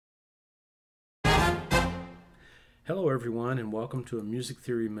Hello everyone and welcome to a Music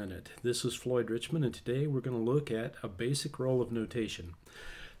Theory Minute. This is Floyd Richmond and today we're going to look at a basic roll of notation.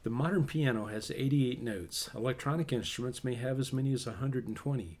 The modern piano has 88 notes. Electronic instruments may have as many as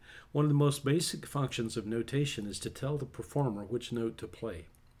 120. One of the most basic functions of notation is to tell the performer which note to play.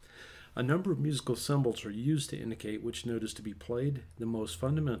 A number of musical symbols are used to indicate which note is to be played. The most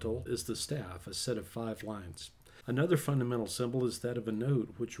fundamental is the staff, a set of 5 lines. Another fundamental symbol is that of a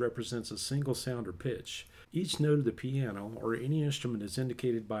note, which represents a single sound or pitch. Each note of the piano or any instrument is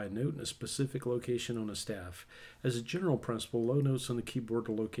indicated by a note in a specific location on a staff. As a general principle, low notes on the keyboard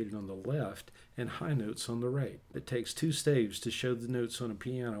are located on the left and high notes on the right. It takes 2 staves to show the notes on a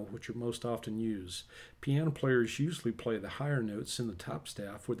piano, which are most often used. Piano players usually play the higher notes in the top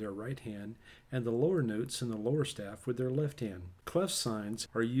staff with their right hand and the lower notes in the lower staff with their left hand. Clef signs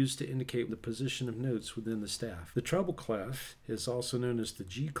are used to indicate the position of notes within the staff. The treble clef is also known as the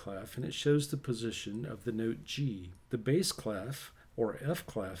G clef, and it shows the position of the note G. The bass clef, or F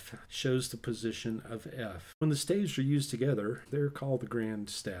clef, shows the position of F. When the staves are used together, they're called the grand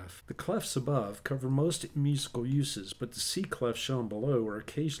staff. The clefs above cover most musical uses, but the C clef shown below are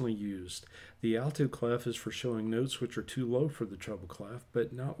occasionally used. The alto clef is for showing notes which are too low for the treble clef,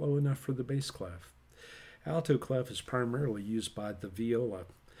 but not low enough for the bass clef. Alto clef is primarily used by the viola.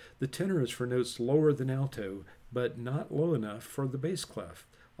 The tenor is for notes lower than alto, but not low enough for the bass clef.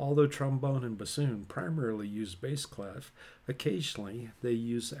 Although trombone and bassoon primarily use bass clef, occasionally they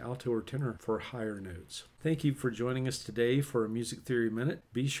use alto or tenor for higher notes. Thank you for joining us today for a Music Theory Minute.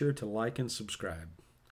 Be sure to like and subscribe.